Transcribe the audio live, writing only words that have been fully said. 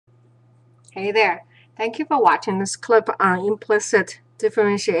Hey there. Thank you for watching this clip on implicit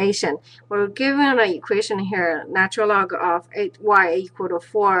differentiation. We're given an equation here, natural log of 8y equal to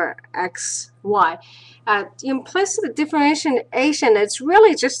 4xy. Implicit differentiation is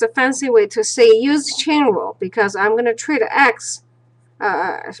really just a fancy way to say use chain rule, because I'm going to treat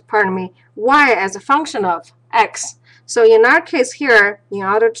y as a function of x. So in our case here, in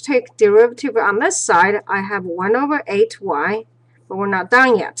order to take derivative on this side, I have 1 over 8y, but we're not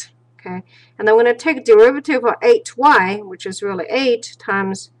done yet. Okay, and I'm going to take derivative of 8y, which is really 8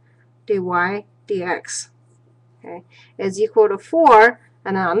 times dy dx. Okay, is equal to 4,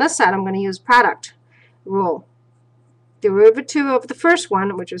 and then on this side I'm going to use product rule. Derivative of the first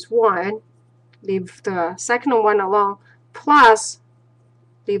one, which is 1, leave the second one alone, plus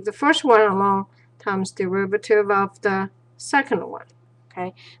leave the first one alone, times derivative of the second one.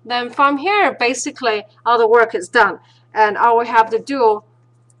 Okay, then from here, basically all the work is done, and all we have to do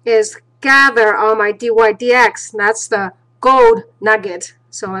is gather all my dy dx. That's the gold nugget.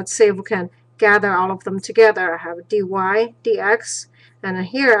 So let's see if we can gather all of them together. I have dy dx, and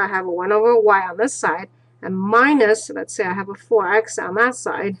here I have 1 over y on this side, and minus, let's say I have a 4x on that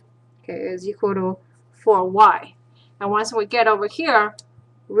side, okay, is equal to 4y. And once we get over here,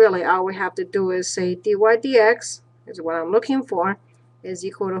 really all we have to do is say dy dx is what I'm looking for, is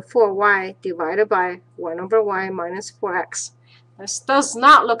equal to 4y divided by 1 over y minus 4x. This does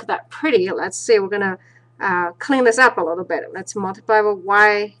not look that pretty. Let's see, we're going to clean this up a little bit. Let's multiply with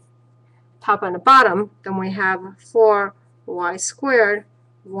y top and the bottom. Then we have 4y squared,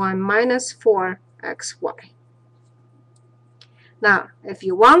 1 minus 4xy. Now, if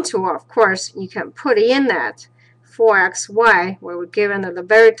you want to, of course, you can put in that 4xy, where we're given at the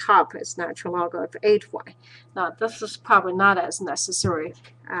very top is natural log of 8y. Now, this is probably not as necessary,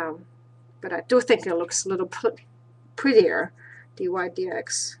 but I do think it looks a little prettier. Dy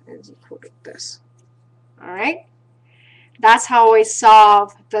dx is equal to this. All right? That's how we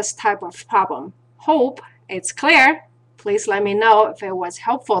solve this type of problem. Hope it's clear. Please let me know if it was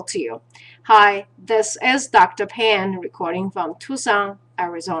helpful to you. Hi, this is Dr. Pan recording from Tucson,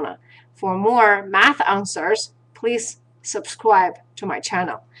 Arizona. For more math answers, please subscribe to my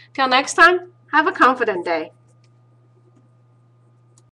channel. Till next time, have a confident day.